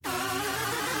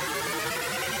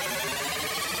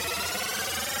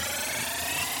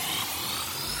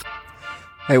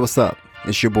Hey, what's up?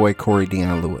 It's your boy Corey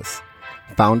Dion Lewis,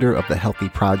 founder of The Healthy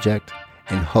Project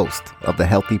and host of the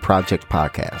Healthy Project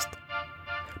podcast.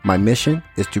 My mission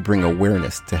is to bring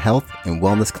awareness to health and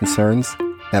wellness concerns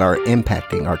that are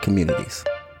impacting our communities.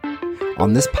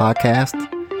 On this podcast,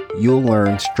 you'll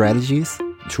learn strategies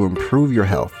to improve your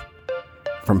health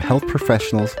from health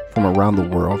professionals from around the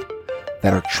world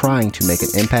that are trying to make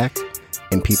an impact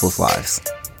in people's lives.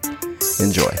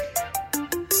 Enjoy.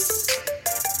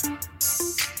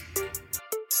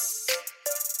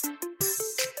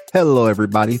 Hello,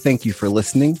 everybody. Thank you for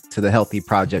listening to the Healthy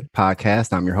Project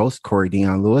podcast. I'm your host, Corey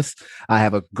Dion Lewis. I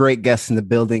have a great guest in the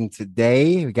building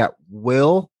today. We got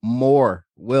Will Moore.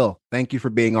 Will, thank you for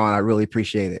being on. I really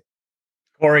appreciate it.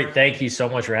 Corey, thank you so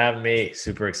much for having me.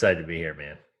 Super excited to be here,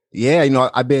 man. Yeah,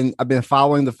 I've been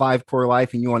following the 5 Core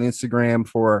Life and you on Instagram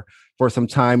for some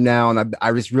time now, and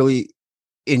I just really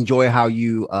enjoy how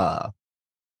you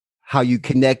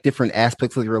connect different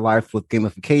aspects of your life with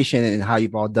gamification and how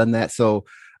you've all done that. So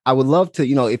I would love to,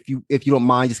 if you don't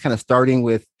mind, just kind of starting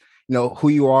with, who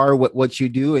you are, what you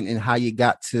do, and how you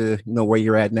got to, where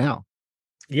you're at now.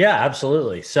 Yeah,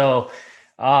 absolutely. So,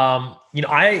 I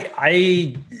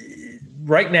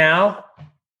right now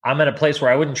I'm at a place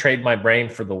where I wouldn't trade my brain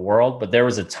for the world, but there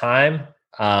was a time,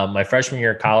 my freshman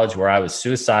year of college, where I was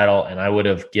suicidal and I would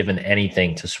have given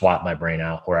anything to swap my brain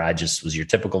out, where I just was your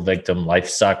typical victim. Life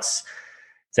sucks.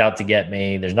 It's out to get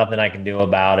me. There's nothing I can do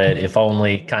about it. If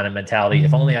only kind of mentality.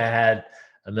 If only I had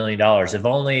 $1 million. If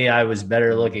only I was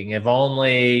better looking. If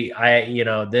only I,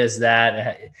 this,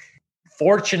 that.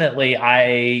 Fortunately,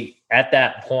 I, at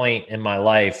that point in my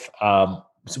life,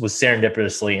 was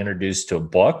serendipitously introduced to a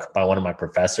book by one of my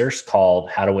professors called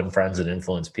How to Win Friends and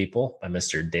Influence People by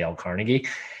Mr. Dale Carnegie.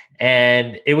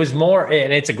 And it was more,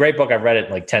 and it's a great book. I've read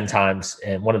it like 10 times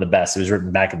and one of the best. It was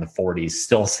written back in the 40s,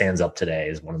 still stands up today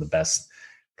as one of the best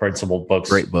principled books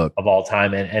Great book of all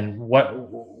time. And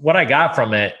what I got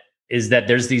from it is that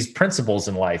there's these principles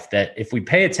in life that if we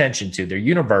pay attention to, they're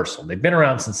universal. They've been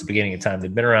around since the beginning of time.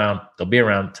 They've been around. They'll be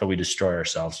around until we destroy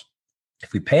ourselves.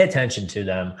 If we pay attention to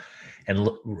them and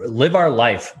live our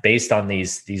life based on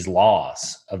these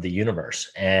laws of the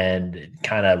universe and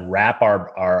kind of wrap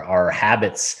our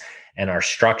habits and our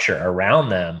structure around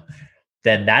them,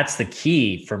 then that's the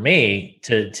key for me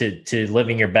to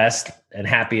living your best and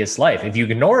happiest life. If you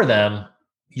ignore them,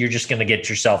 you're just going to get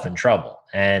yourself in trouble.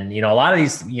 And, a lot of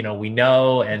these, we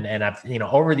know, and I've,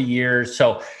 over the years,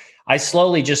 so I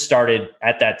slowly just started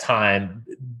at that time,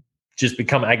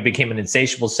 I became an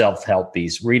insatiable self-help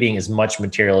beast, reading as much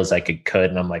material as I could.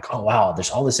 And I'm like, oh, wow,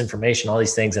 there's all this information, all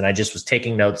these things. And I just was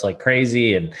taking notes like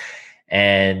crazy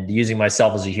and using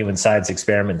myself as a human science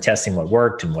experiment, testing what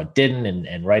worked and what didn't,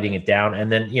 and writing it down. And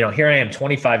then, here I am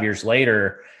 25 years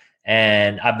later,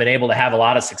 and I've been able to have a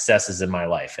lot of successes in my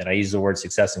life. And I use the word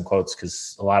success in quotes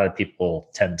because a lot of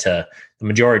people the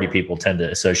majority of people tend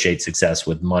to associate success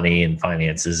with money and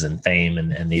finances and fame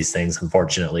and these things,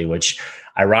 unfortunately, which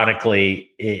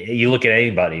ironically, you look at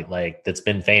anybody like that's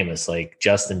been famous, like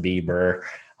Justin Bieber.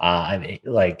 I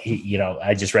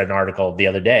just read an article the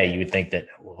other day. You would think that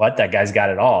that guy's got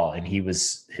it all. And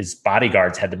his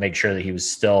bodyguards had to make sure that he was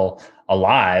still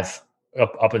alive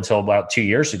up until about 2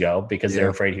 years ago because they're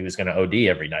afraid he was going to OD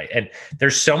every night. And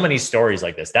there's so many stories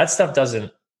like this. That stuff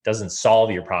doesn't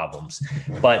solve your problems,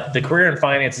 but the career and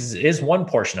finances is one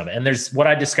portion of it. And there's what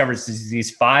I discovered is these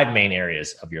 5 main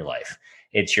areas of your life.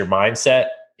 It's your mindset,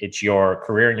 it's your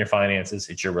career and your finances,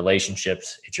 it's your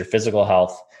relationships, it's your physical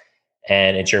health,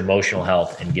 and it's your emotional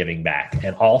health and giving back.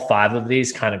 And all 5 of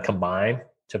these kind of combine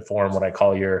to form what I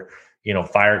call your,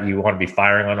 fire. You want to be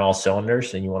firing on all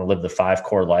cylinders, and you want to live the 5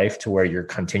 core life to where you're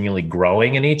continually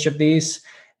growing in each of these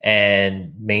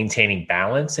and maintaining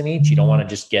balance in each. You don't want to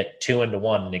just get too into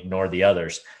one and ignore the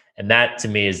others. And that to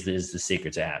me is the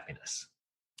secret to happiness.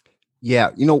 Yeah.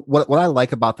 What I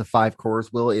like about the 5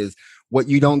 cores, Will, is what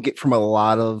you don't get from a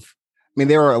lot of,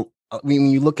 when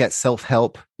you look at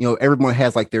self-help, everyone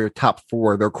has like their top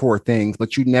 4, their core things,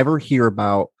 but you never hear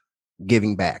about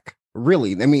giving back.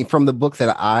 Really. From the books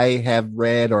that I have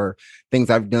read or things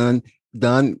I've done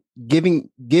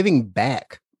giving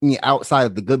back outside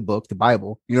of the good book, the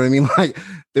Bible, you know what I mean? Like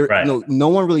right. No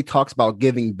one really talks about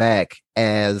giving back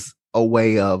as a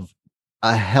way of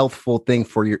a healthful thing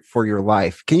for your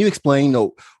life. Can you explain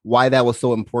why that was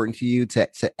so important to you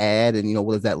to add, and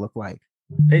what does that look like?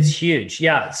 It's huge.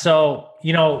 Yeah. So,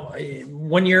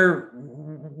 when you're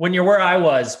where I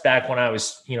was back when I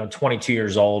was, 22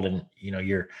 years old, and,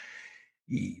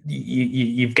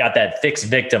 you've got that fixed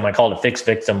victim. I call it a fixed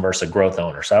victim versus a growth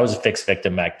owner. So I was a fixed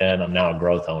victim back then. I'm now a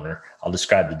growth owner. I'll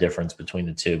describe the difference between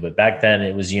the two. But back then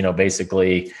it was,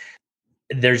 basically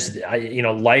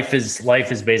life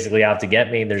is basically out to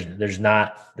get me. There's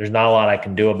not a lot I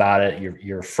can do about it.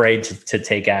 You're afraid to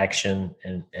take action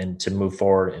and to move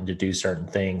forward and to do certain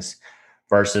things,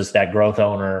 versus that growth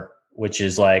owner, which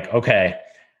is like, okay,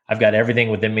 I've got everything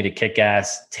within me to kick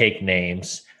ass, take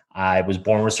names. I was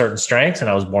born with certain strengths and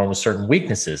I was born with certain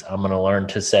weaknesses. I'm going to learn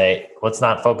to say, let's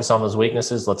not focus on those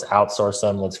weaknesses. Let's outsource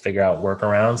them. Let's figure out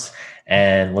workarounds,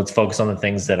 and let's focus on the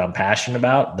things that I'm passionate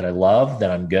about, that I love,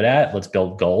 that I'm good at. Let's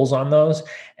build goals on those,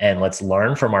 and let's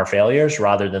learn from our failures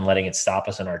rather than letting it stop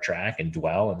us in our track and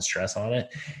dwell and stress on it.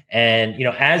 And,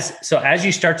 as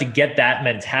you start to get that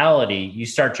mentality, you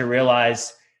start to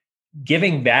realize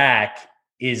giving back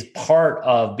is part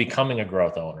of becoming a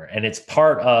growth owner. And it's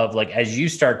part of, like, as you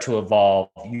start to evolve,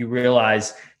 you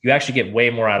realize you actually get way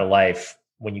more out of life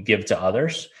when you give to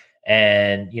others.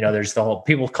 And, there's the whole,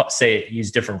 people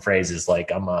use different phrases,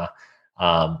 like I'm a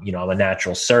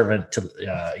natural servant to,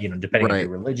 depending on your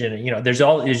religion. And,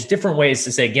 there's different ways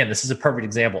to say, again, this is a perfect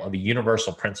example of a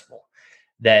universal principle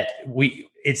that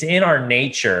it's in our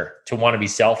nature to want to be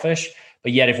selfish.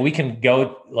 But yet if we can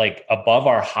go like above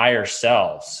our higher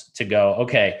selves to go,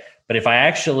 okay, but if I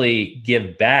actually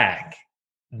give back,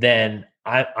 then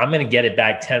I'm going to get it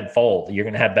back tenfold. You're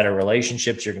going to have better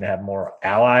relationships. You're going to have more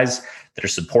allies that are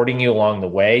supporting you along the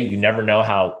way. You never know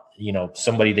how,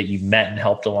 somebody that you've met and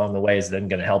helped along the way is then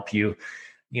going to help you,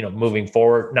 moving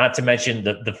forward. Not to mention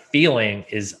the feeling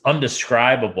is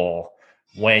undescribable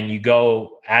when you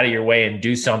go out of your way and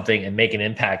do something and make an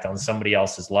impact on somebody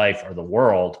else's life or the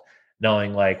world,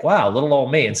 knowing like, wow, little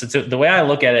old me. And so the way I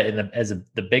look at it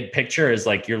the big picture is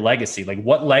like your legacy. Like,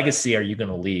 what legacy are you going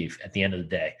to leave at the end of the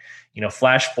day?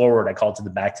 Flash forward, I call it the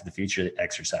Back to the Future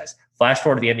exercise. Flash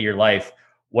forward to the end of your life.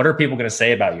 What are people going to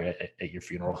say about you at your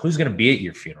funeral? Who's going to be at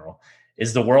your funeral?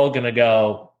 Is the world going to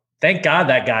go, thank God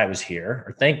that guy was here,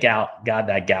 or thank God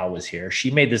that gal was here? She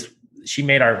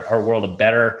made our world a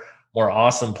better, more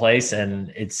awesome place,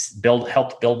 and it's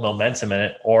helped build momentum in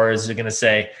it? Or is it going to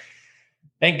say,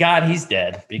 thank God he's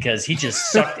dead, because he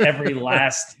just sucked every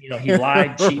last, he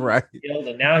lied, cheated, right, killed,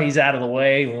 and now he's out of the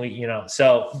way. And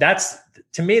so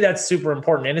to me, that's super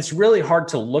important. And it's really hard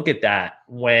to look at that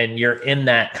when you're in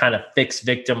that kind of fixed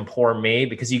victim, poor me,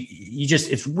 because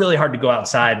it's really hard to go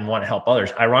outside and want to help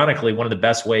others. Ironically, one of the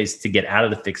best ways to get out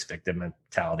of the fixed victim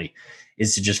mentality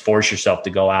is to just force yourself to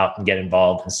go out and get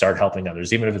involved and start helping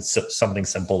others, even if it's something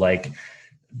simple like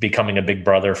becoming a big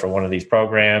brother for one of these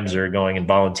programs, or going and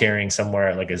volunteering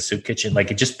somewhere like a soup kitchen.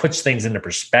 Like, it just puts things into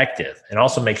perspective and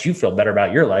also makes you feel better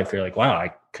about your life. You're like, wow,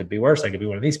 I could be worse. I could be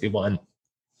one of these people. And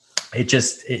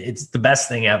it's the best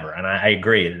thing ever. And I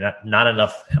agree. Not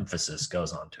enough emphasis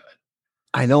goes onto it.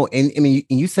 I know. And I mean,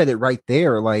 you said it right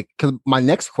there. Like, cause my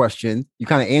next question, you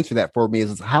kind of answered that for me,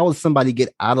 is how does somebody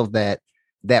get out of that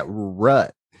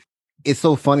rut? It's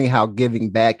so funny how giving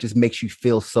back just makes you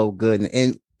feel so good.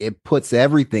 And it puts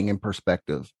everything in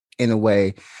perspective in a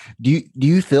way. Do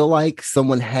you feel like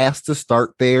someone has to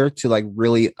start there to like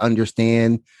really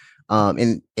understand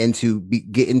and to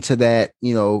get into that,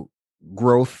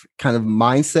 growth kind of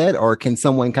mindset? Or can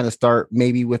someone kind of start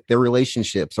maybe with their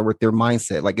relationships or with their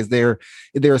mindset? Like, is there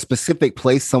a specific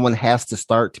place someone has to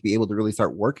start to be able to really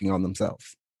start working on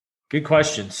themselves? Good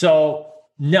question. So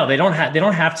no, they don't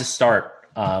have to start.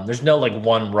 There's no like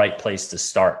one right place to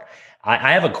start.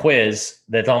 I have a quiz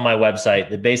that's on my website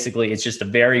that basically, it's just a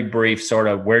very brief sort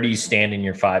of, where do you stand in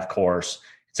your 5 cores?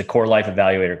 It's a core life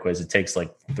evaluator quiz. It takes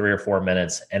like 3 or 4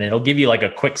 minutes, and it'll give you like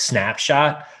a quick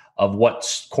snapshot of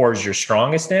what cores you're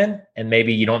strongest in, and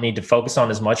maybe you don't need to focus on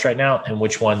as much right now, and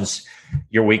which ones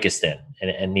you're weakest in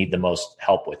and need the most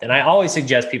help with. And I always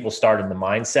suggest people start in the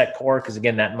mindset core, because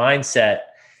again, that mindset,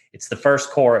 it's the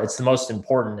first core. It's the most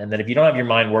important. And then if you don't have your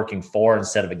mind working for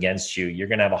instead of against you, you're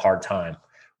going to have a hard time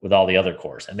with all the other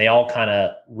cores, and they all kind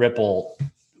of ripple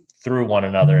through one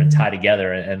another and tie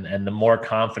together. And the more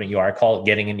confident you are, I call it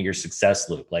getting into your success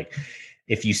loop. Like,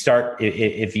 if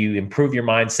you improve your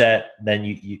mindset, then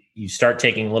you start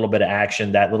taking a little bit of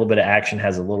action. That little bit of action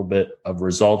has a little bit of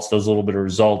results. Those little bit of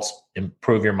results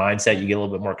improve your mindset. You get a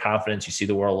little bit more confidence. You see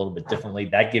the world a little bit differently.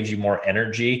 That gives you more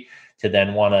energy to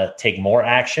then want to take more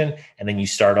action. And then you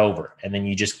start over, and then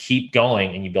you just keep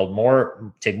going, and you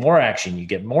take more action. You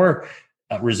get more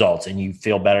results, and you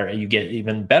feel better, and you get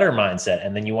even better mindset,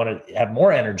 and then you want to have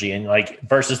more energy. And like,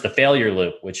 versus the failure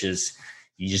loop, which is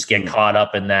you just get caught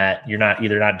up in that you're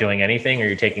either not doing anything, or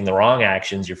you're taking the wrong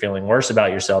actions. You're feeling worse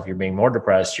about yourself. You're being more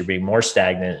depressed. You're being more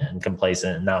stagnant and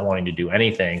complacent and not wanting to do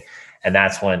anything. And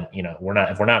that's when, if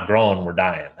we're not growing, we're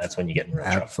dying. That's when you get in real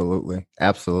trouble.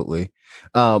 Absolutely.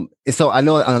 So I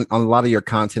know on a lot of your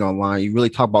content online, you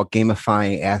really talk about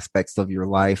gamifying aspects of your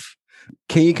life.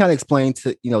 Can you kind of explain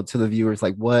to, to the viewers,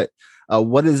 like what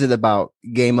is it about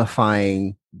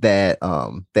gamifying that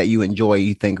you enjoy,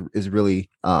 you think is really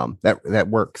that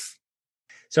works?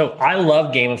 So I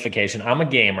love gamification. I'm a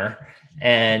gamer.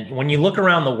 And when you look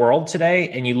around the world today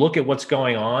and you look at what's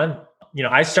going on,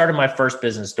 I started my first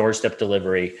business, doorstep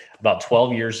delivery, about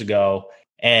 12 years ago.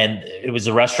 And it was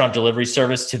a restaurant delivery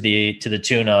service to the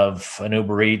tune of an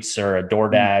Uber Eats or a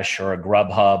DoorDash or a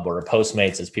Grubhub or a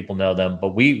Postmates, as people know them.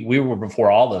 But we were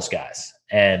before all those guys.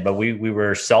 But we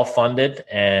were self-funded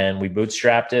and we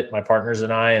bootstrapped it, my partners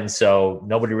and I. And so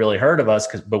nobody really heard of us,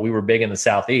 but we were big in the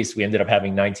Southeast. We ended up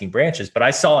having 19 branches. But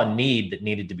I saw a need that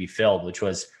needed to be filled, which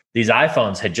was these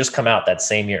iPhones had just come out that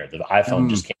same year. The iPhone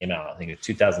just came out, I think it was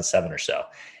 2007 or so.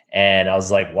 And I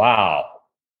was like, wow,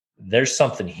 there's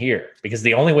something here, because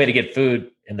the only way to get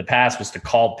food in the past was to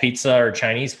call pizza or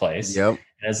Chinese place. Yep.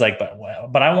 And it's like,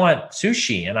 but I want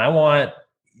sushi and I want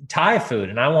Thai food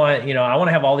and I want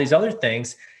to have all these other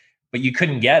things, but you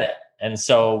couldn't get it. And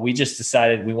so we just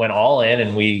decided, we went all in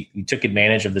and we took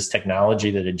advantage of this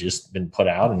technology that had just been put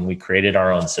out, and we created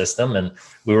our own system. And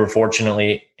we were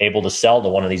fortunately able to sell to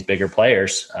one of these bigger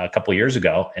players a couple of years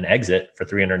ago and exit for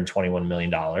 $321 million.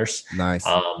 Nice.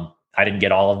 I didn't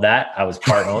get all of that. I was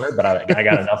part owner, but I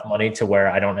got enough money to where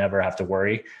I don't ever have to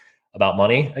worry about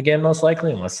money again, most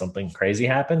likely, unless something crazy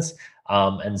happens.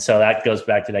 And so that goes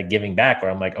back to that giving back,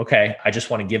 where I'm like, okay, I just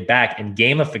want to give back. And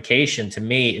gamification to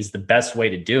me is the best way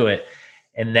to do it.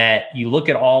 And that you look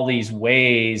at all these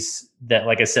ways that,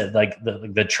 like I said, like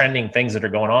the trending things that are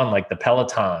going on, like the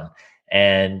Peloton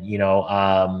and,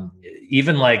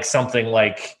 even like something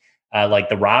like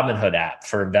the Robinhood app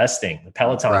for investing, the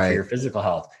Peloton for your physical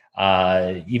health.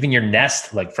 Even your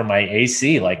Nest, like for my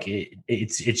AC, like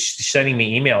it's sending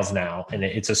me emails now, and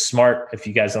it's a smart. If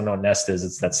you guys don't know what Nest is,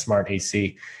 it's that smart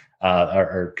AC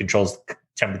or controls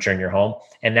temperature in your home.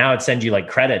 And now it sends you like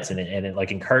credits, and it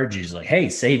like encourages, like, hey,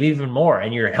 save even more,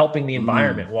 and you're helping the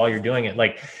environment while you're doing it.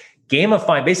 Like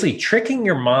gamify, basically tricking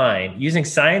your mind using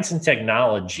science and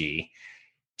technology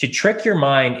to trick your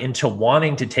mind into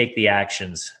wanting to take the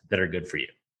actions that are good for you,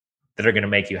 that are going to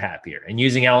make you happier, and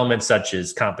using elements such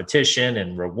as competition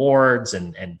and rewards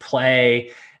and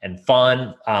play and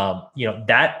fun.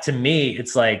 That to me,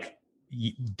 it's like,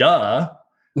 duh.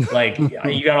 Like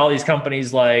you got all these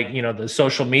companies like, the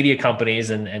social media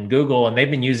companies and Google, and they've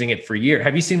been using it for years.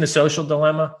 Have you seen The Social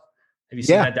Dilemma? Have you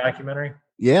seen that documentary?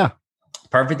 Yeah.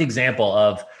 Perfect example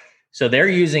of, so they're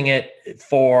using it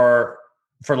for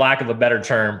lack of a better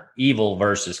term, evil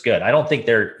versus good. I don't think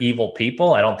they're evil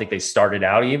people. I don't think they started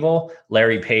out evil,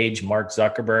 Larry Page, Mark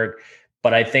Zuckerberg.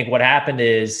 But I think what happened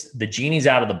is the genie's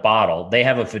out of the bottle. They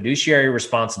have a fiduciary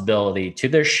responsibility to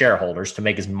their shareholders to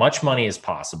make as much money as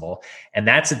possible. And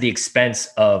that's at the expense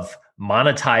of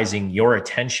monetizing your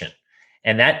attention.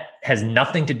 And that has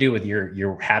nothing to do with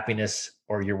your happiness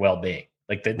or your well-being.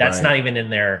 Like that's not even in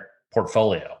their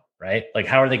portfolio, right? Like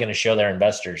how are they going to show their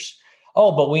investors,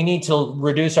 oh, but we need to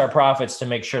reduce our profits to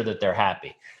make sure that they're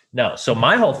happy? No. So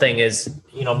my whole thing is,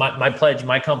 my pledge,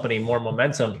 my company, More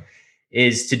Momentum,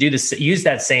 is to do this, use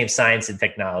that same science and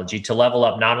technology to level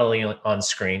up not only on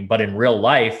screen, but in real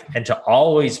life, and to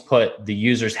always put the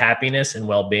user's happiness and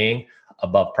well-being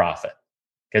above profit.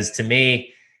 Because to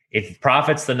me, if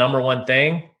profit's the number one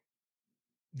thing,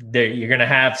 you're going to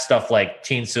have stuff like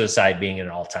teen suicide being at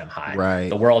an all-time high. Right.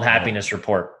 The World Happiness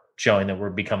Report showing that we're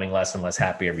becoming less and less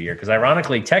happy every year. Because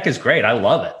ironically, tech is great. I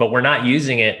love it. But we're not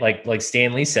using it like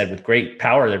Stan Lee said, with great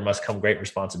power, there must come great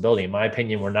responsibility. In my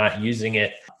opinion, we're not using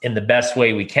it in the best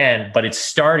way we can, but it's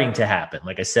starting to happen.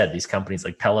 Like I said, these companies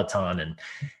like Peloton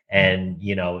and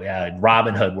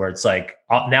Robinhood, where it's like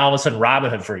now all of a sudden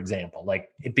Robinhood, for example,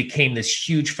 like it became this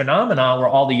huge phenomenon where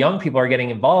all the young people are getting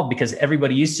involved, because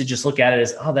everybody used to just look at it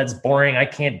as, oh, that's boring. I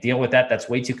can't deal with that. That's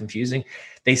way too confusing.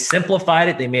 They simplified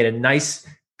it. They made a nice,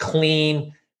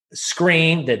 clean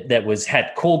screen that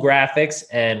had cool graphics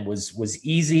and was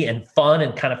easy and fun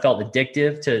and kind of felt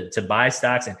addictive to buy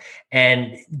stocks.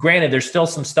 And granted, there's still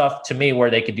some stuff to me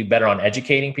where they could do better on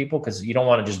educating people, because you don't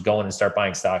want to just go in and start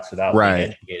buying stocks without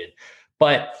being educated.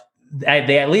 But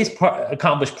they at least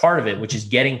accomplished part of it, which is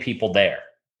getting people there.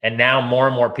 And now more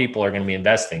and more people are going to be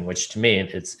investing, which to me,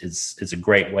 it's a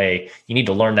great way. You need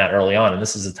to learn that early on. And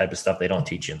this is the type of stuff they don't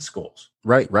teach you in schools.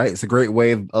 Right. It's a great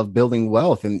way of building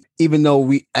wealth. And even though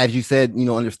we, as you said,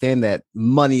 understand that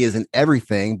money isn't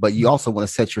everything, but you also want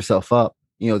to set yourself up,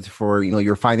 for,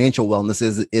 your financial wellness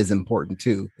is important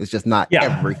too. It's just not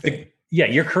everything.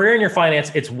 Your career and your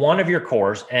finance, it's one of your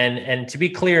cores. And to be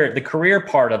clear, the career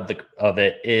part of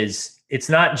it is, it's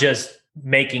not just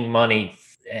making money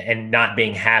and not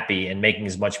being happy and making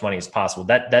as much money as possible.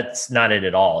 That's not it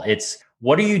at all. It's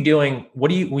what are you doing?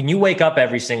 When you wake up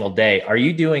every single day, are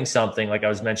you doing something like I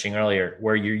was mentioning earlier,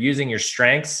 where you're using your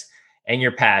strengths and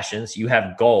your passions, you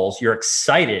have goals, you're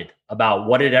excited about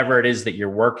whatever it is that you're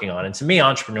working on. And to me,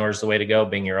 entrepreneur is the way to go,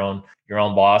 being your own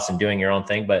boss and doing your own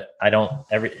thing. But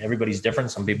everybody's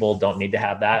different. Some people don't need to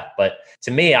have that. But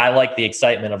to me, I like the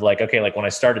excitement of like, okay, like when I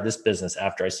started this business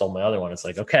after I sold my other one, it's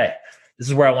like, okay, this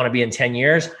is where I want to be in 10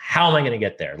 years. How am I going to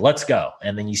get there? Let's go.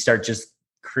 And then you start just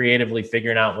creatively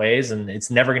figuring out ways, and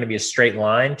it's never going to be a straight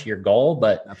line to your goal,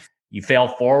 but you fail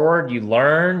forward, you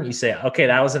learn, you say, okay,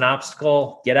 that was an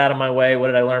obstacle, get out of my way. What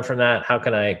did I learn from that? How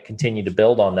can I continue to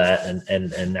build on that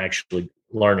and actually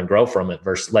learn and grow from it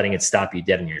versus letting it stop you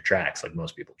dead in your tracks like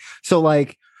most people. So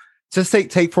like, just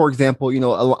take for example,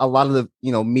 a lot of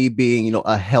the, me being,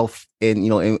 a health and,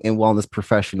 and wellness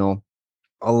professional,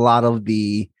 a lot of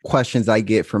the questions I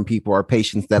get from people or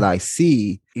patients that I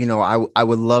see, I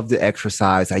would love to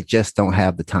exercise. I just don't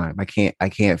have the time. I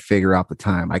can't figure out the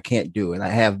time. I can't do it. I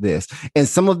have this. And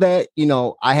some of that,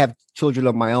 I have children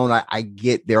of my own. I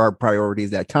get there are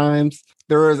priorities at times.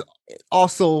 There is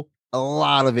also a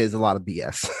lot of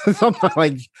BS. Sometimes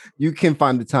like you can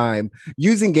find the time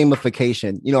using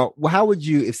gamification. How would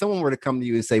you, if someone were to come to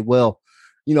you and say, well,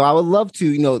 I would love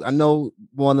to, I know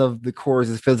one of the cores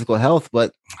is physical health,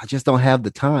 but I just don't have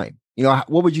the time.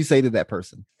 What would you say to that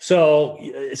person? So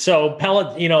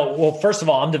Pellet, well, first of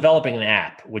all, I'm developing an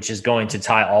app, which is going to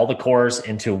tie all the cores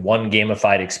into one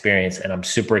gamified experience. And I'm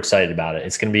super excited about it.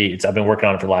 I've been working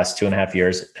on it for the last 2.5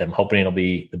 years. I'm hoping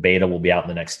the beta will be out in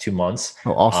the next 2 months.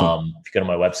 Oh, awesome. If you go to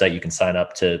my website, you can sign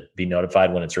up to be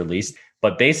notified when it's released.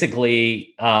 But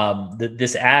basically,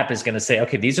 this app is going to say,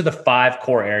 okay, these are the 5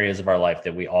 core areas of our life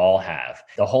that we all have.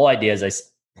 The whole idea, as I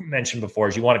mentioned before,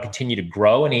 is you want to continue to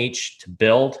grow in each, to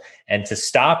build, and to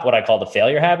stop what I call the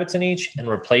failure habits in each and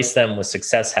replace them with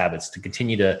success habits, to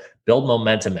continue to build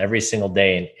momentum every single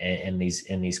day in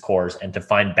these cores, and to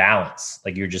find balance.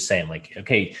 Like you're just saying, like,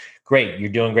 okay, great, you're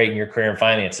doing great in your career and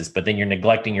finances, but then you're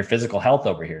neglecting your physical health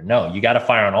over here. No, you got to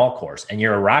fire on all cores, and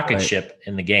you're a rocket ship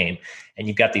in the game. And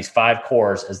you've got these 5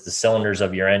 cores as the cylinders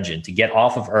of your engine. To get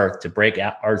off of Earth, to break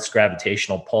Earth's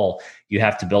gravitational pull, you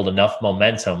have to build enough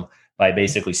momentum by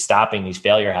basically stopping these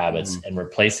failure habits and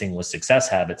replacing with success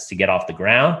habits to get off the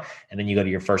ground. And then you go to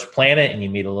your first planet and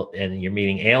you're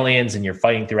meeting aliens and you're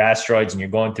fighting through asteroids and you're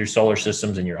going through solar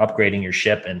systems and you're upgrading your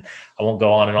ship. And I won't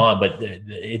go on, but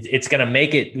it's going to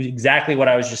make it exactly what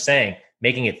I was just saying,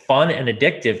 making it fun and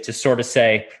addictive to sort of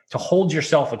say, to hold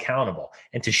yourself accountable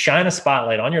and to shine a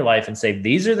spotlight on your life and say,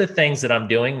 these are the things that I'm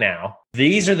doing now.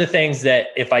 These are the things that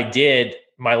if I did,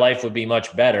 my life would be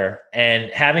much better.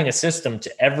 And having a system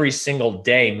to every single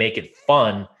day make it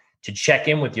fun to check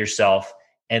in with yourself,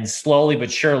 and slowly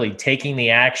but surely taking the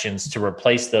actions to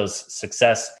replace those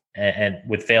success and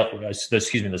with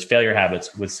those failure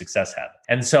habits with success habits.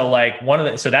 And so like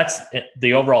so that's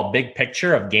the overall big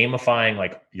picture of gamifying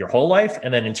like your whole life.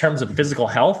 And then in terms of physical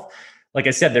health, like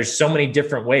I said, there's so many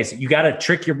different ways. You got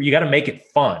to make it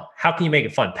fun. How can you make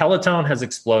it fun? Peloton has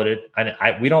exploded.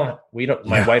 We don't,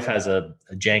 my wife has a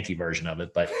janky version of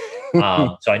it, but,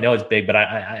 so I know it's big, but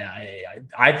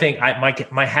I think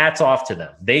my hat's off to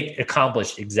them. They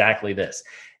accomplished exactly this,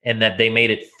 and that they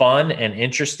made it fun and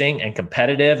interesting and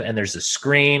competitive. And there's a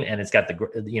screen, and it's got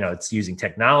it's using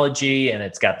technology, and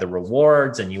it's got the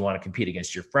rewards, and you want to compete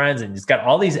against your friends, and it's got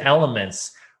all these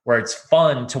elements where it's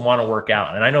fun to want to work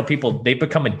out. And I know people, they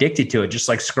become addicted to it, just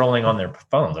like scrolling on their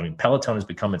phones. I mean, Peloton has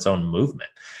become its own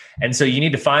movement. And so you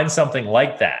need to find something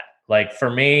like that. Like for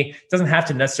me, it doesn't have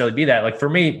to necessarily be that. Like for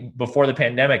me, before the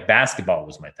pandemic, basketball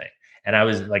was my thing. And I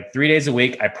was like 3 days a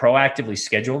week, I proactively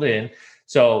scheduled it in.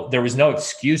 So there was no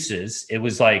excuses. It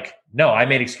was like, no, I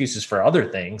made excuses for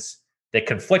other things that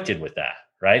conflicted with that.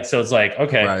 Right. So it's like,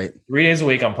 okay, 3 days a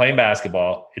week, I'm playing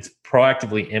basketball. It's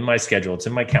proactively in my schedule. It's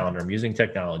in my calendar. I'm using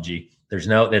technology.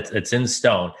 It's in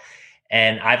stone.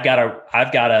 And I've got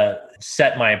to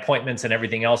set my appointments and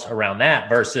everything else around that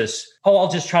versus,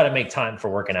 I'll just try to make time for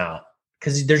working out,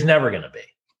 because there's never going to be.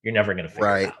 You're never going to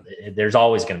figure it out. There's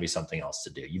always going to be something else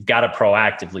to do. You've got to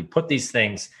proactively put these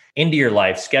things into your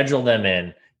life, schedule them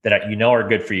in that are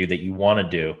good for you, that you want to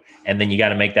do. And then you got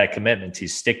to make that commitment to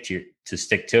stick to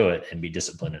it and be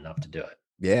disciplined enough to do it.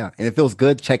 Yeah. And it feels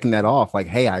good checking that off. Like,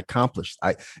 hey, I accomplished.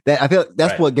 I feel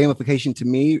that's what gamification to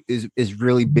me is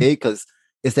really big, because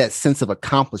it's that sense of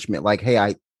accomplishment. Like,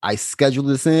 hey, I scheduled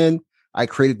this in, I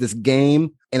created this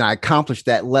game, and I accomplished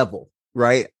that level,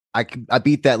 right? I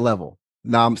beat that level.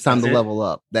 Now I'm time to level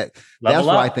up. That's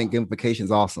why I think gamification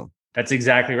is awesome. That's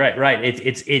exactly right.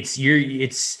 Right.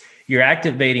 You're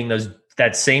activating those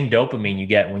that same dopamine you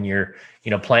get when you're,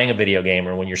 playing a video game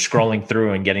or when you're scrolling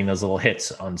through and getting those little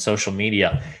hits on social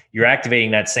media. You're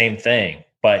activating that same thing,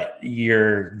 but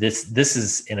this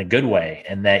is in a good way,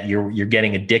 and that you're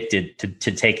getting addicted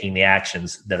to taking the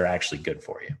actions that are actually good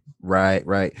for you. Right.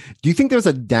 Do you think there's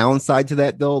a downside to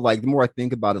that though? Like the more I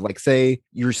think about it, like say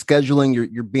you're scheduling,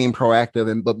 you're being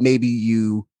proactive, but maybe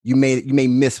you may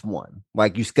miss one.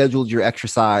 Like you scheduled your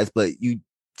exercise, but you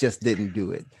just didn't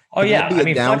do it. Oh yeah. I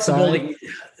mean, flexibility,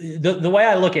 the way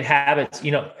I look at habits,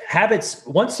 habits,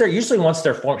 once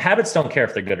they're formed, habits don't care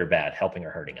if they're good or bad, helping or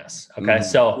hurting us. Okay.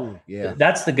 So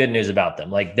that's the good news about them.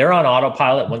 Like they're on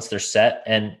autopilot once they're set.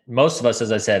 And most of us,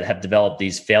 as I said, have developed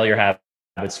these failure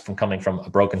habits from coming from a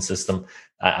broken system.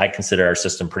 I consider our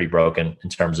system pretty broken in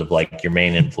terms of like your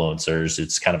main influencers.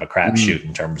 It's kind of a crapshoot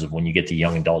in terms of when you get to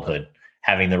young adulthood,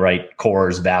 having the right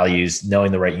cores, values,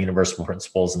 knowing the right universal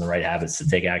principles and the right habits to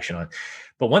take action on.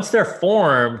 But once they're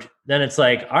formed, then it's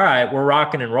like, all right, we're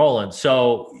rocking and rolling.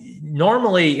 So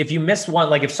normally if you miss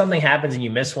one, like if something happens and you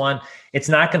miss one, it's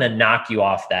not going to knock you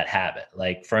off that habit.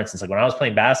 Like for instance, like when I was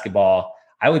playing basketball,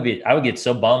 I would get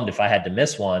so bummed if I had to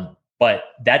miss one, but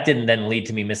that didn't then lead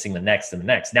to me missing the next and the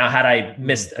next. Now, had I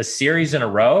missed a series in a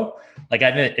row, like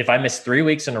if I missed 3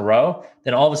 weeks in a row,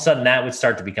 then all of a sudden that would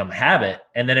start to become a habit.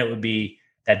 And then it would be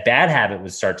that bad habit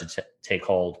would start to take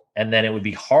hold. And then it would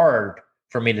be hard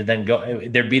for me to then go,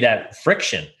 there'd be that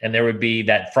friction and there would be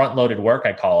that front loaded work,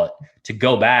 I call it, to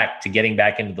go back to getting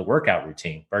back into the workout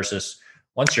routine versus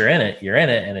once you're in it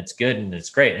and it's good and it's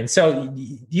great. And so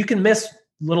you can miss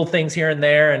little things here and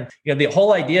there. And, the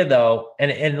whole idea though,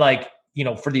 and like,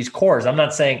 for these cores, I'm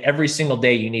not saying every single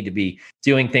day you need to be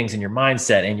doing things in your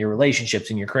mindset and your relationships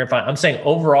and your career. I'm saying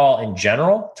overall in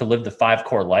general, to live the 5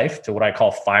 core life, to what I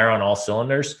call fire on all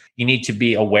cylinders, you need to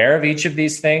be aware of each of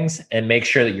these things and make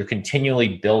sure that you're continually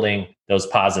building those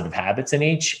positive habits in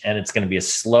each. And it's going to be a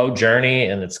slow journey,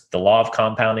 and it's the law of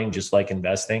compounding, just like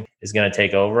investing, is going to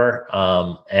take over.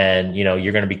 And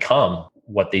you're going to become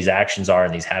what these actions are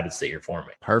and these habits that you're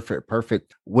forming.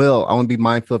 Perfect. Will, I want to be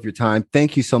mindful of your time.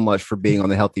 Thank you so much for being on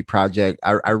the Healthy Project.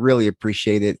 I really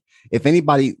appreciate it. If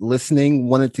anybody listening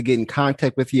wanted to get in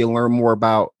contact with you and learn more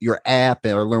about your app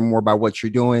or learn more about what you're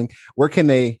doing, where can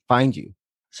they find you?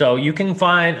 So you can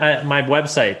find my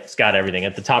website. It's got everything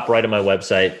at the top right of my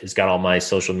website. It's got all my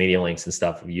social media links and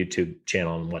stuff, YouTube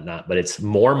channel and whatnot, but it's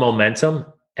More Momentum,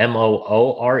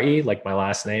 MOORE, like my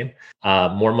last name,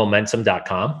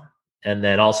 moremomentum.com. And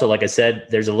then also, like I said,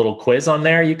 there's a little quiz on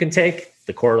there you can take,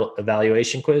 the core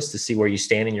evaluation quiz, to see where you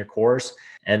stand in your course.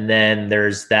 And then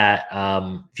there's that,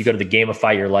 if you go to the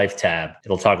Gamify Your Life tab,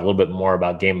 it'll talk a little bit more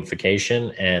about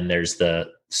gamification. And there's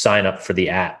the sign up for the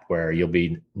app where you'll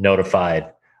be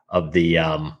notified of the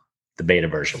beta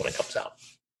version when it comes out.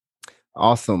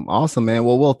 Awesome, man.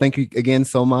 Well, Will, thank you again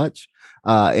so much.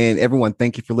 And everyone,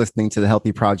 thank you for listening to the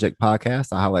Healthy Project podcast.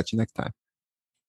 I'll holler at you next time.